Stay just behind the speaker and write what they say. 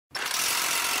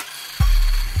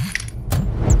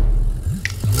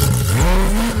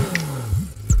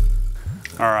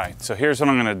All right, so here's what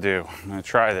I'm gonna do. I'm gonna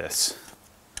try this.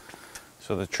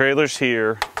 So the trailer's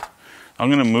here.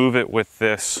 I'm gonna move it with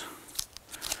this,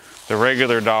 the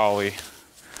regular dolly.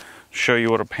 Show you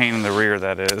what a pain in the rear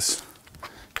that is.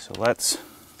 So let's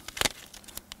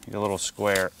get a little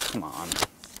square. Come on.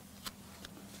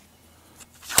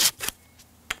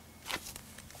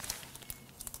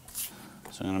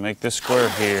 So I'm gonna make this square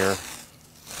here.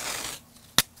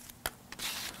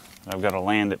 I've got to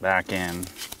land it back in.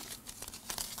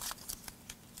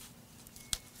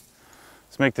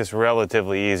 Let's make this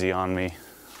relatively easy on me.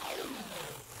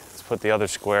 Let's put the other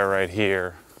square right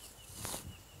here.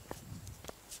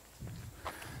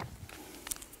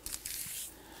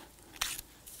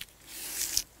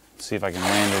 See if I can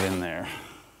land it in there.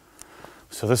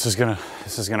 So this is gonna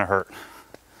hurt.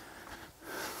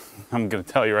 I'm gonna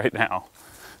tell you right now.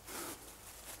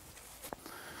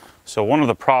 So one of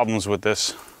the problems with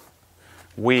this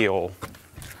wheel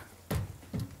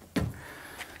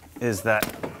is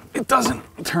that it doesn't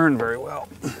turn very well.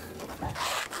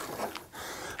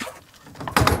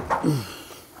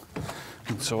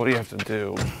 And so what do you have to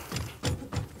do?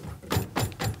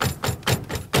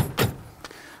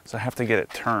 So I have to get it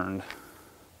turned.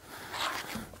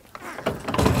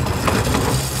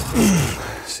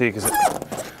 See, because it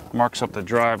marks up the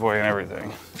driveway and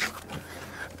everything.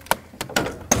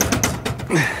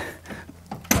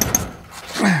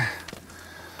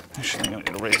 Actually, I'm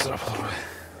gonna raise it up a little bit.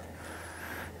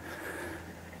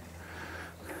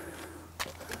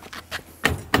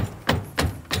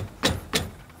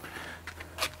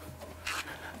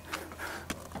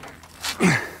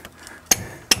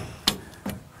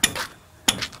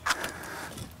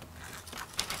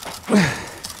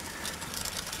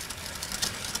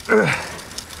 All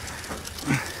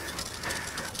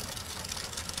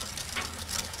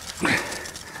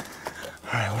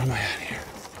right, where am I at here?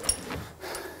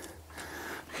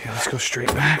 Okay, let's go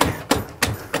straight back.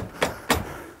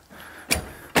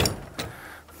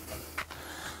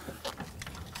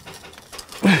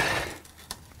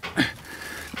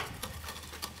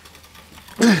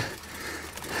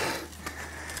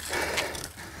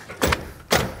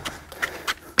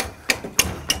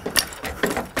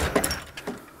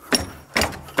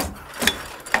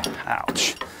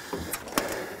 Ouch.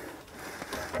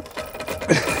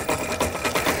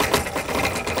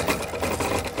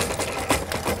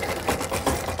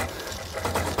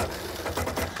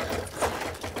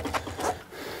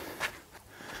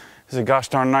 This is a gosh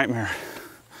darn nightmare.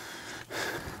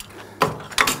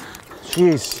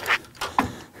 Jeez.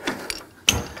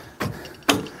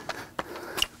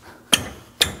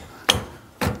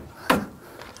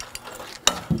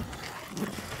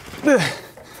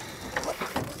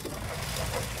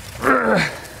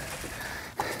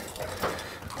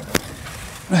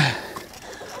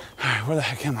 Alright, where the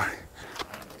heck am I?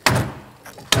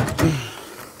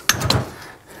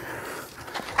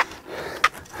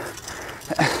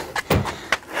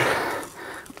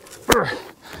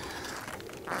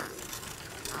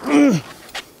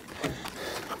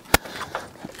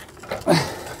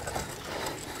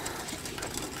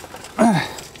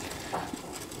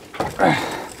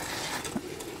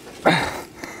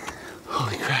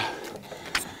 Holy crap.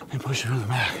 And push it from the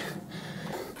back.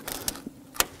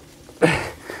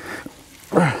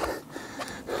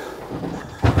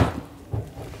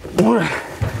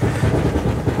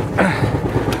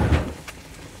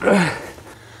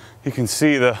 You can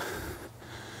see the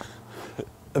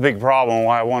big problem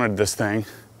why I wanted this thing.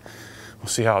 We'll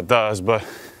see how it does, but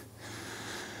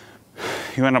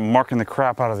you end up marking the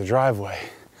crap out of the driveway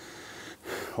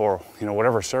or, you know,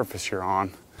 whatever surface you're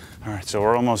on. All right, so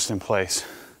we're almost in place.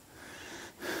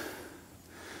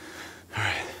 All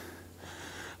right,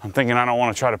 I'm thinking I don't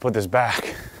want to try to put this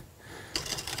back.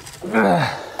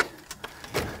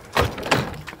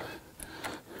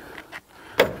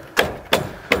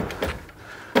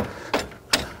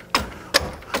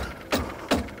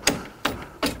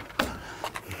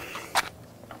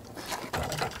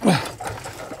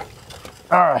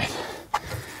 All right,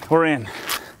 we're in.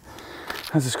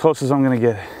 That's as close as I'm gonna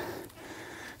get it.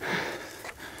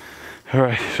 All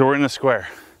right, so we're in the square.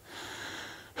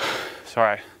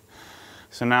 Sorry.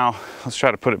 So now let's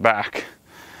try to put it back.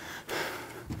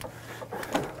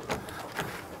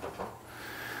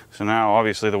 So now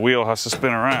obviously the wheel has to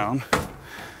spin around,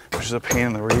 which is a pain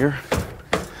in the rear.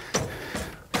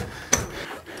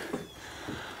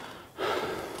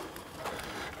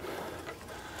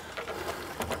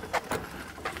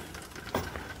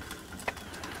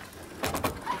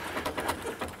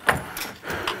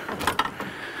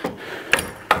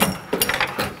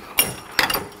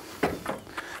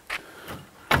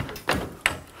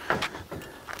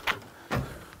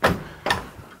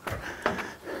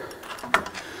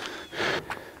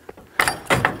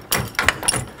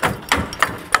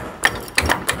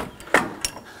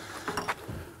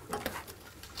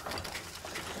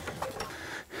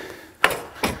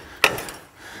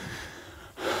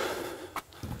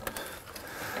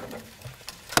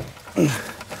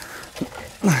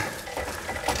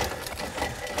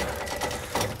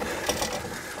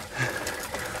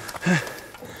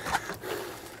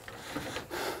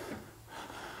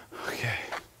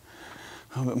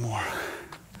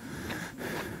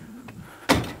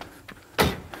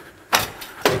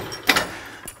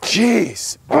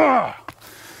 Jeez. Ugh.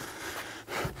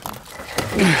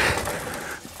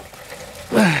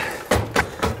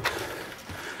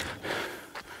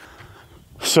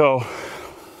 So,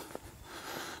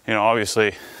 you know,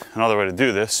 obviously another way to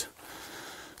do this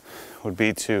would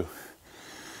be to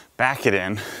back it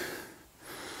in,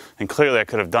 and clearly I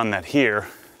could have done that here,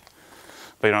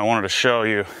 but you know, I wanted to show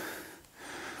you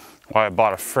why I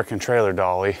bought a frickin' trailer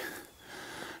dolly,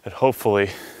 that hopefully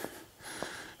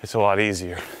it's a lot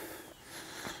easier.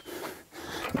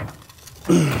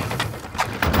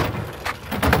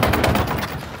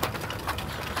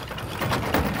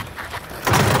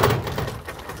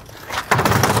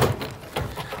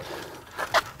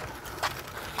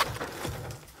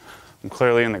 I'm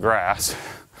clearly in the grass.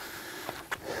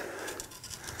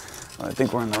 I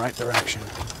think we're in the right direction.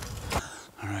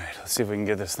 All right, let's see if we can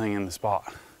get this thing in the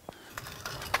spot.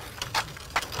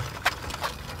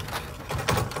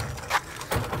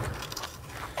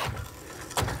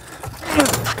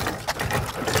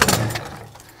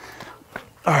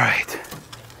 All right,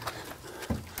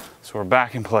 so we're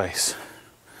back in place.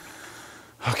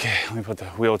 Okay, let me put the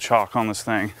wheel chock on this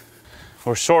thing.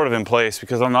 We're sort of in place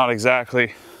because I'm not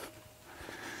exactly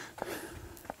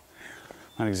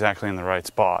in the right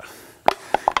spot.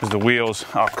 Because the wheels,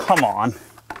 oh come on,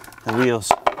 the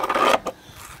wheels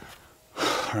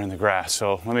are in the grass.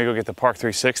 So let me go get the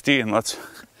Parkit360 and let's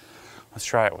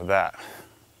try it with that.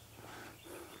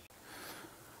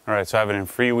 All right, so I have it in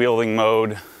freewheeling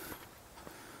mode.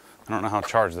 I don't know how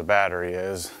charged the battery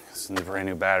is. This brand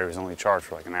new battery is only charged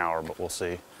for like an hour, but we'll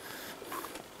see.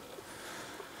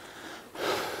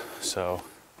 So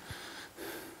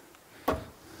let's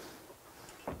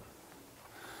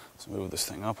move this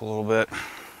thing up a little bit.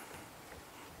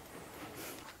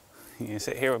 You gonna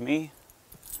sit here with me?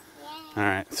 Yeah. All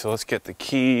right, so let's get the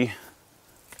key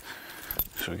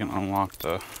so we can unlock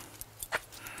the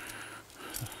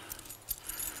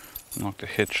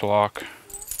hitch lock.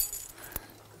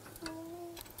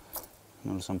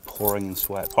 Notice I'm pouring in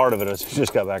sweat. Part of it is I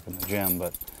just got back in the gym,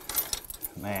 but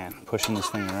man, pushing this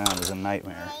thing around is a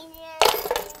nightmare.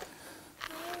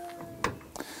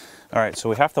 All right, so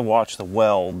we have to watch the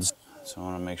welds. So I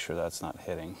want to make sure that's not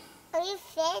hitting. Are you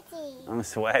sweaty? I'm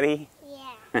sweaty?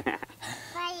 Yeah.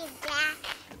 Why you back?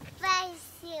 Why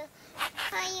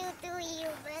you do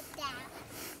your workout?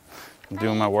 I'm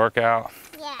doing my workout?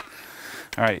 Yeah.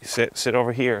 All right, sit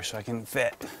over here so I can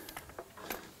fit.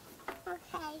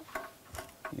 Okay.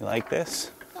 You like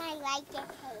this? Yeah, I like it.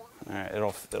 All right,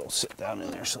 it'll sit down in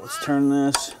there. So let's turn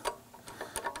this.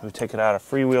 We take it out of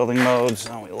freewheeling mode,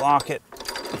 so now we lock it.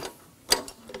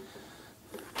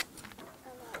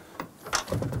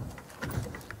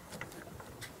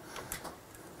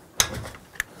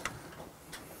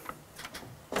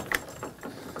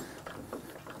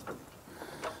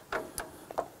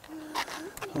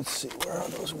 Let's see, where are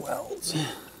those welds?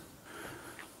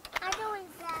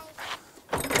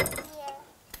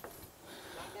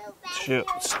 Shoot,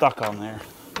 it's stuck on there.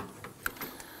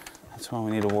 That's why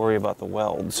we need to worry about the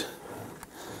welds.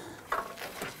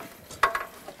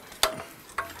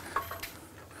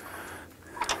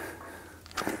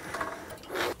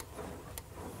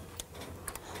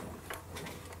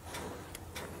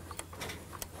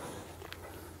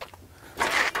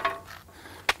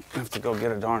 I have to go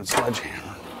get a darn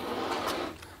sledgehammer.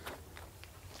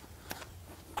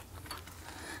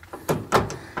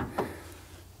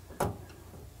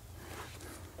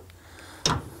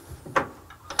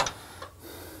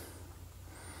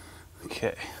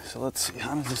 Okay, so let's see,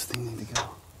 how does this thing need to go?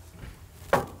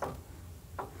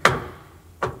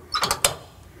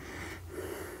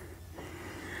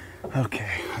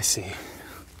 Okay, I see.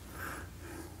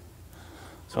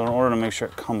 So in order to make sure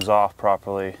it comes off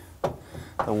properly,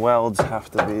 the welds have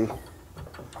to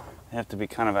be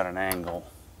kind of at an angle.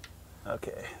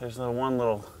 Okay, there's the one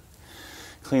little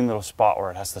clean little spot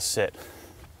where it has to sit,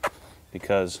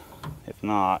 because if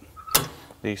not,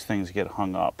 these things get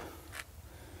hung up.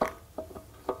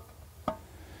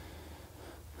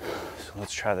 So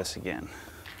let's try this again.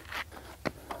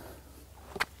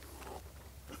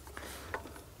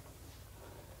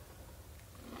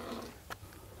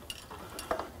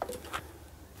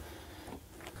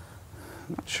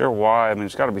 Not sure why. I mean,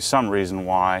 there's got to be some reason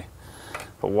why,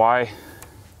 but why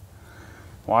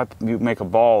you make a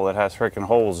ball that has freaking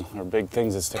holes or big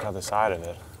things that stick out the side of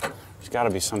it? There's got to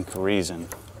be some reason.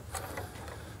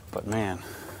 But man,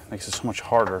 it makes it so much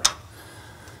harder. It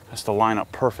has to line up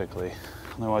perfectly,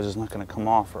 otherwise it's not going to come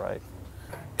off right.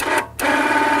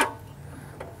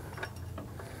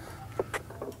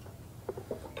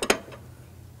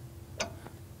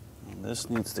 And this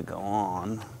needs to go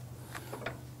on.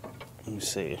 Let me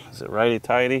see, is it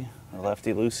righty-tighty or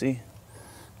lefty-loosey?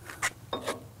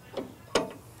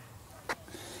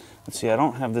 Let's see, I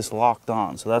don't have this locked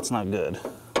on, so that's not good.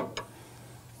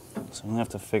 So I'm gonna have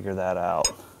to figure that out.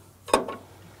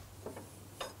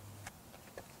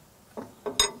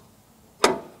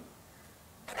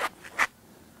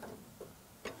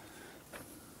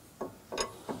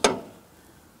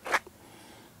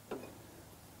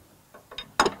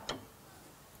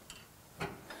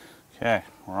 Okay,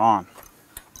 we're on.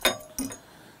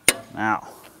 Now,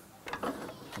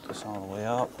 put this all the way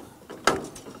up.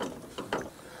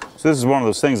 So this is one of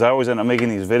those things, I always end up making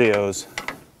these videos.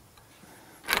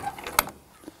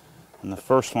 And the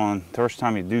first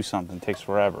time you do something takes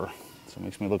forever. So it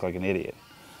makes me look like an idiot.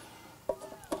 So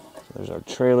there's our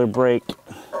trailer brake.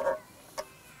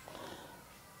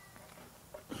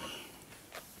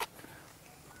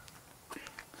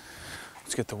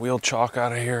 Let's get the wheel chalk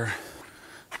out of here.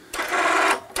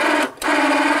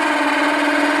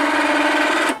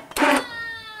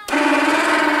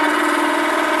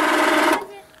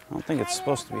 I don't think it's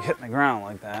supposed to be hitting the ground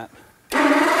like that.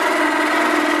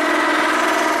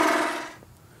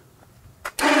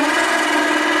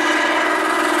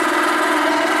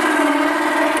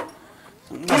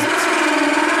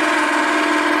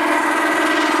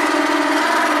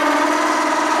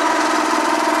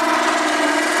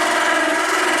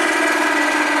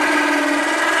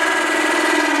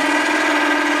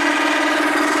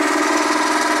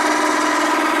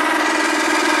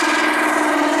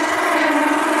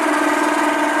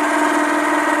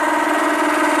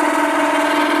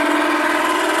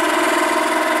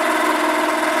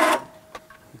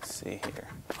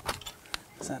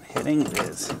 Hitting? It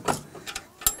is.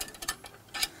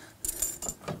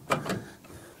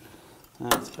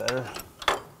 That's better.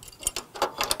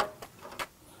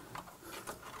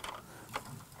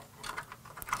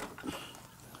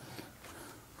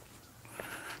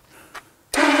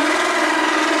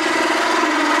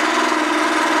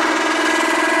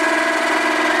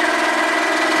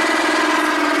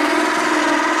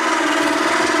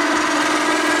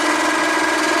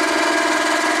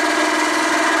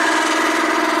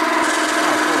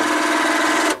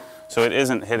 So it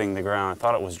isn't hitting the ground. I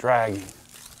thought it was dragging.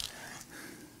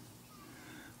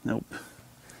 Nope.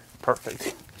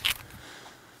 Perfect.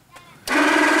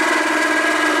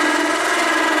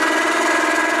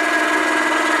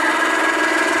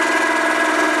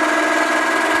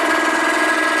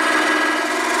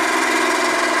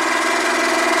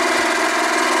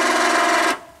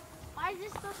 Why is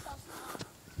this so slow?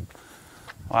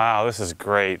 Wow, this is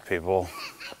great, people.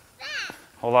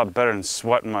 A whole lot better than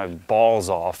sweating my balls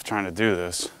off trying to do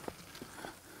this.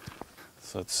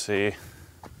 So let's see.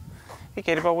 Hey,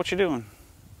 Katie, what you doing?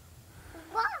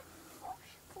 What?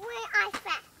 Where I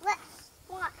fast? Let's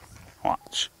watch.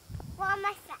 Watch. Where am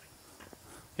I fast?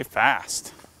 You're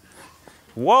fast.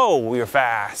 Whoa, you're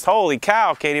fast. Holy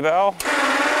cow, Katie Bell.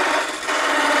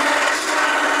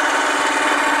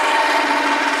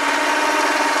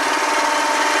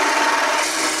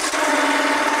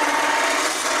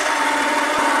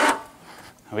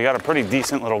 We got a pretty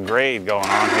decent little grade going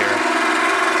on here.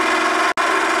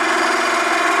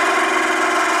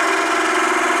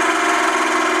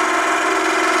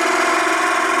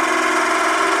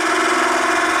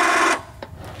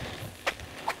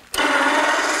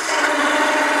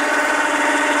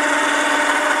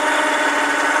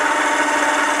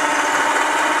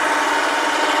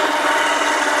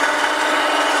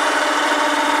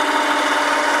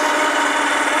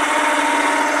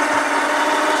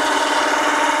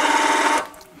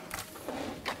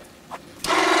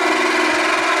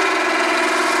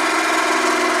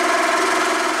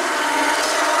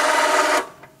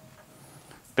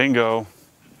 Bingo.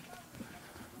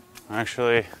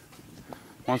 Actually,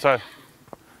 once I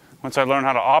learn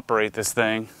how to operate this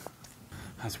thing,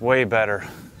 that's way better.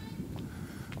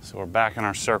 So we're back in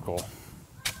our circle.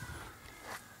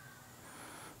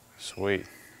 Sweet.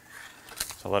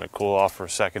 So let it cool off for a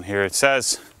second here. It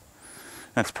says,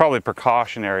 and it's probably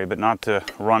precautionary, but not to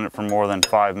run it for more than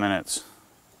 5 minutes.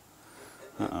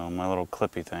 Uh-oh, my little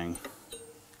clippy thing.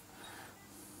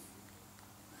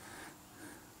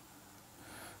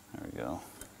 There we go.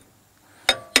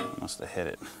 Must have hit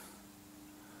it.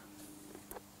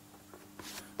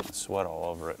 Sweat all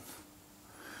over it.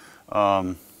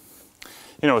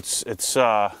 You know, it's just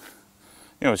a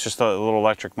little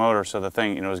electric motor, so the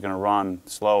thing, is going to run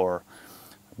slower,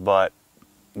 but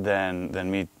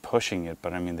than me pushing it.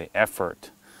 But I mean the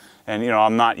effort, and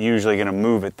I'm not usually going to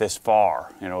move it this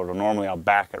far. Normally I'll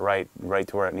back it right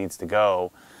to where it needs to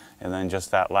go, and then just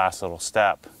that last little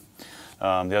step. The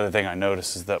other thing I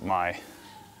noticed is that my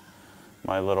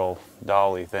little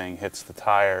dolly thing hits the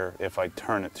tire if I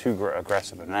turn it too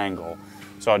aggressive an angle.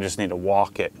 So I just need to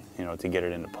walk it, you know, to get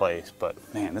it into place. But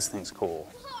man, this thing's cool.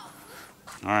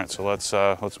 All right, so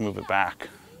let's move it back.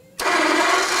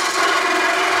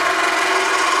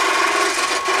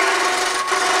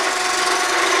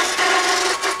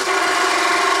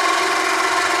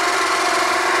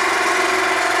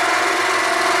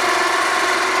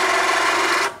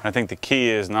 I think the key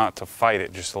is not to fight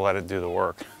it, just to let it do the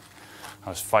work. I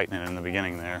was fighting it in the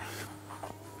beginning there.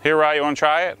 Here, Rye, you want to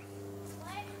try it?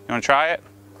 You want to try it?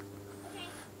 Okay.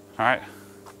 All right.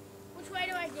 Which way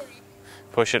do I do it?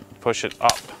 Push it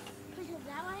up. Push it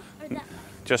that way or that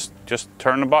way? Just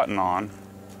turn the button on.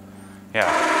 Yeah.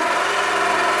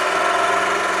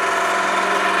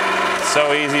 It's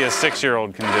so easy, a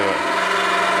 6-year-old can do it.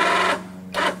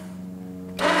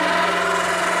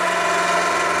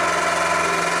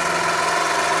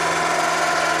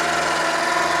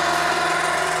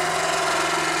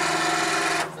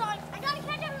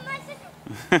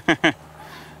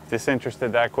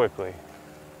 Disinterested that quickly.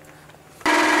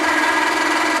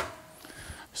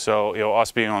 So, you know,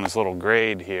 us being on this little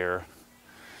grade here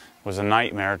was a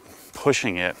nightmare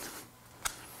pushing it.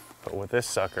 But with this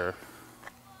sucker,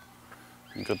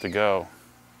 I'm good to go.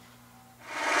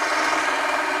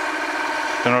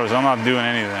 So in other words, I'm not doing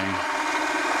anything.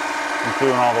 I'm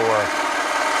doing all the work.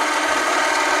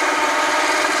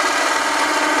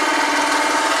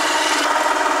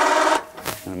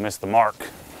 I missed the mark.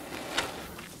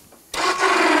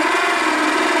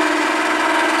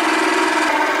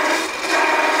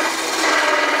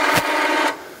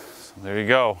 There you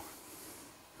go.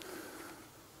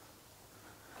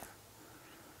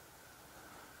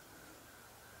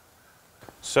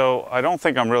 So I don't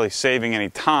think I'm really saving any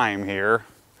time here,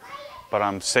 but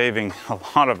I'm saving a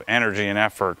lot of energy and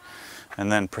effort,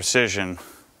 and then precision.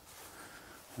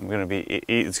 It's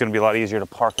going to be a lot easier to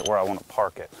park it where I want to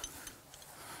park it,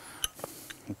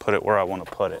 and put it where I want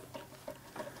to put it.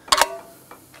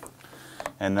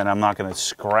 And then I'm not going to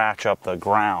scratch up the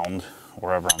ground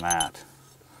wherever I'm at.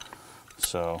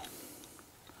 So,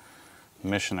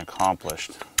 mission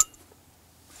accomplished.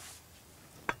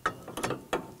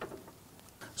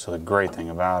 So the great thing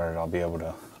about it, I'll be able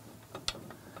to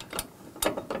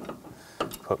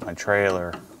put my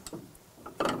trailer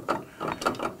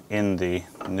in the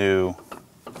new,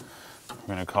 we're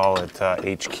going to call it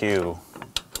HQ,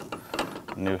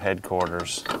 new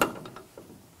headquarters,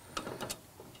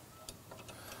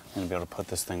 and be able to put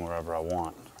this thing wherever I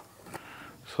want.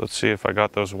 So let's see if I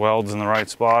got those welds in the right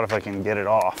spot, if I can get it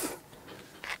off.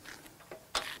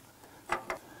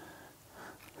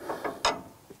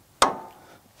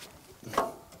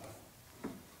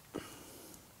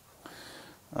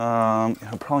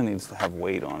 It probably needs to have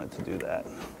weight on it to do that.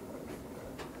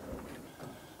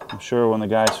 I'm sure when the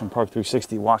guys from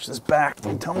Parkit360 watch this back,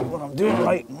 they tell me what I'm doing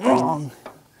right and wrong.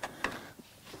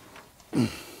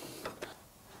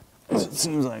 It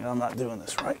seems like I'm not doing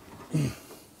this right.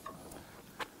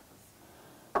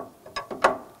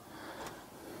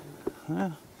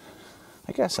 Yeah,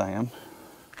 I guess I am.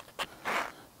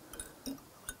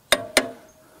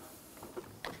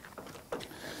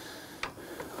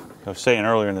 I was saying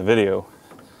earlier in the video,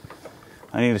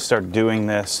 I need to start doing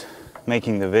this,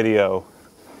 making the video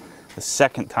the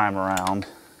second time around.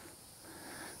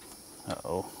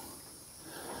 Uh-oh.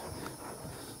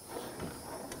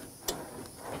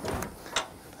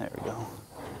 There we go.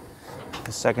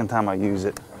 The second time I use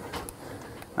it.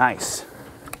 Nice.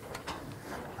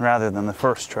 Rather than the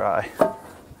first try.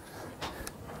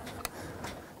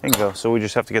 Bingo. So we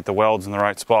just have to get the welds in the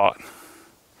right spot.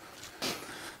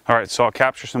 All right, so I'll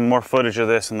capture some more footage of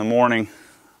this in the morning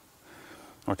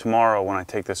or tomorrow when I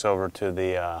take this over to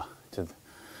the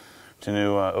to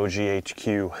new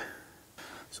OGHQ.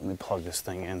 So let me plug this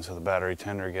thing in so the battery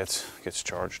tender gets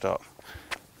charged up.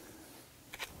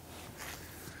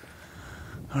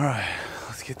 All right,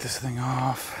 let's get this thing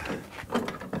off.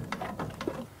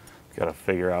 Got to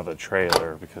figure out the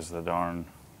trailer because the darn,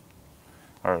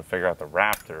 or figure out the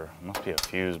Raptor. It must be a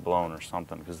fuse blown or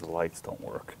something because the lights don't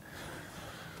work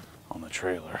on the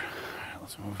trailer. All right,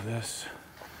 let's move this.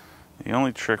 The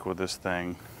only trick with this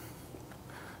thing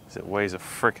is it weighs a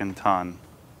frickin' ton.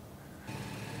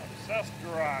 Obsessed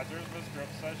Garage, there's Mr.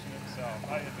 Obsession himself.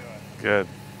 How you doing? Good.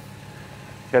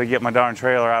 Got to get my darn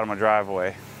trailer out of my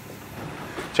driveway.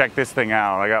 Check this thing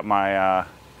out. I got my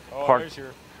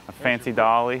fancy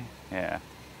dolly. Yeah,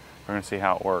 we're gonna see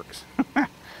how it works.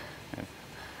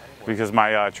 Because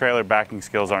my trailer backing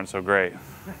skills aren't so great.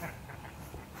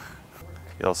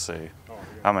 You'll see.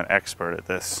 I'm an expert at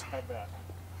this. I bet.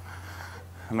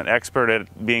 I'm an expert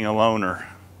at being a loner.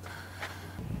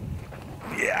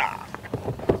 Yeah.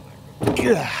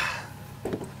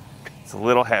 It's a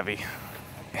little heavy.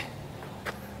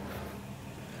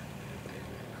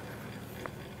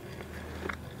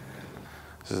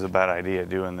 This is a bad idea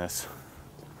doing this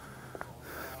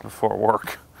before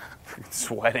work. Freaking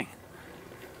sweating.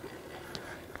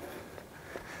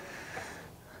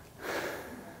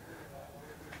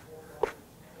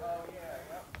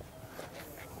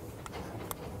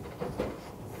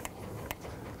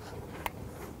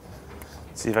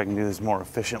 See if I can do this more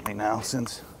efficiently now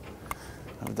since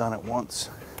I've done it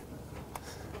once.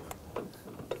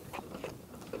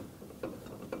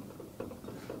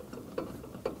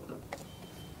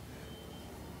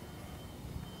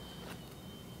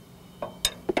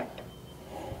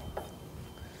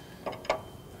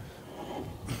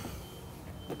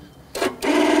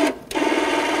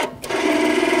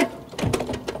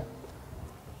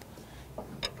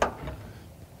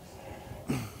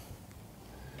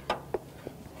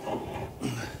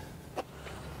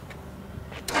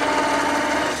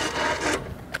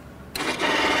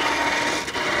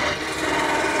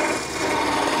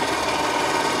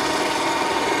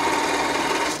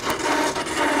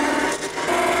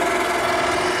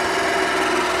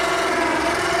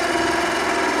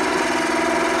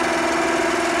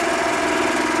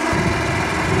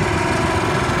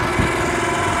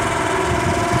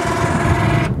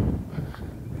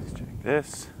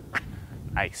 This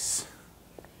ice.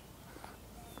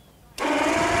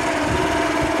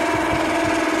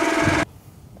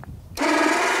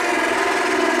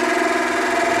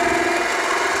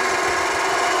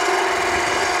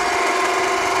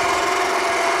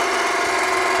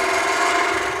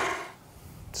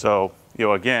 So, you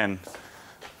know, again,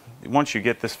 once you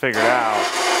get this figured out,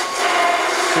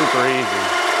 super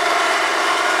easy.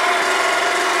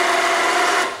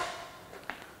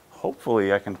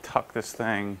 Hopefully I can tuck this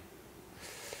thing.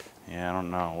 Yeah, I don't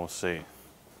know, we'll see.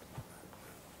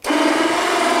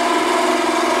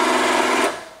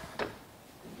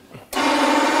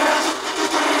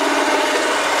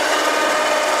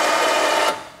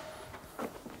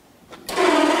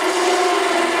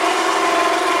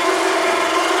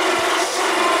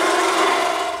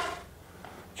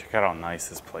 Check out how nice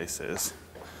this place is.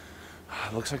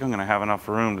 It looks like I'm gonna have enough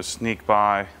room to sneak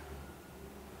by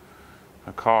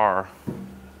a car.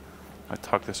 I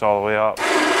tuck this all the way up.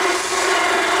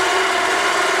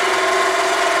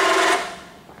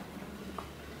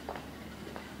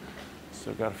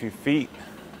 Still got a few feet.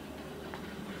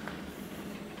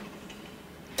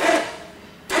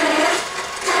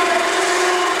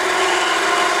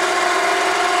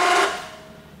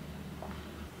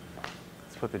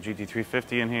 Let's put the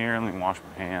GT350 in here and let me wash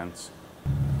my hands.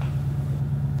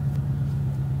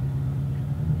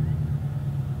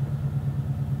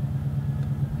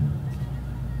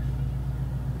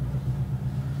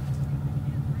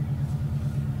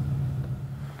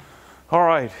 All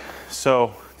right,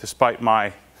 so despite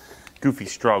my goofy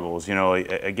struggles, you know,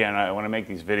 again, when I make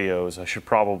these videos, I should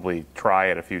probably try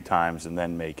it a few times and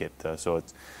then make it so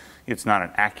it's not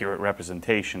an accurate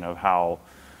representation of how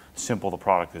simple the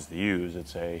product is to use.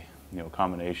 It's a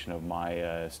combination of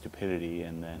my stupidity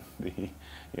and then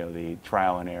the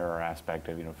trial and error aspect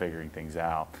of figuring things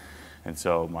out. And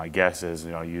so my guess is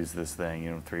I'll use this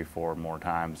thing 3-4 more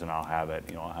times and I'll have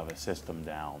it I'll have a system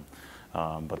down.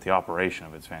 But the operation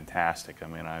of it's fantastic. I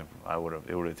mean, it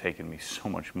would have taken me so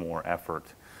much more effort.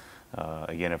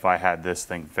 Again, if I had this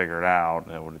thing figured out,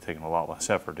 it would have taken a lot less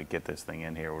effort to get this thing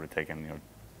in here. It would have taken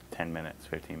 10 minutes,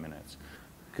 15 minutes.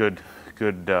 Good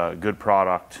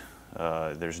product.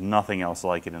 There's nothing else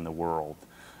like it in the world.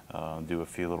 Do a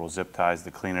few little zip ties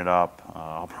to clean it up.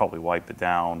 I'll probably wipe it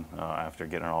down after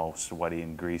getting all sweaty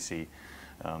and greasy.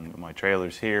 My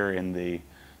trailer's here in the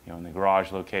in the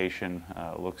garage location.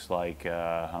 Looks like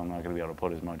I'm not going to be able to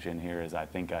put as much in here as I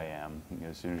think I am.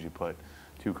 As soon as you put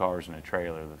 2 cars in a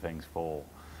trailer, the thing's full.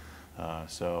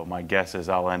 So my guess is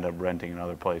I'll end up renting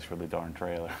another place for the darn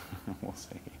trailer. We'll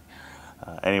see.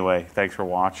 Anyway, thanks for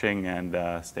watching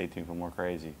and stay tuned for more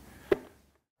crazy.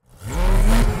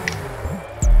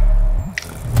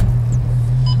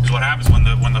 What happens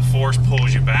when the force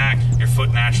pulls you back, your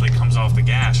foot naturally comes off the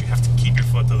gas. You have to keep your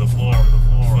foot to the floor.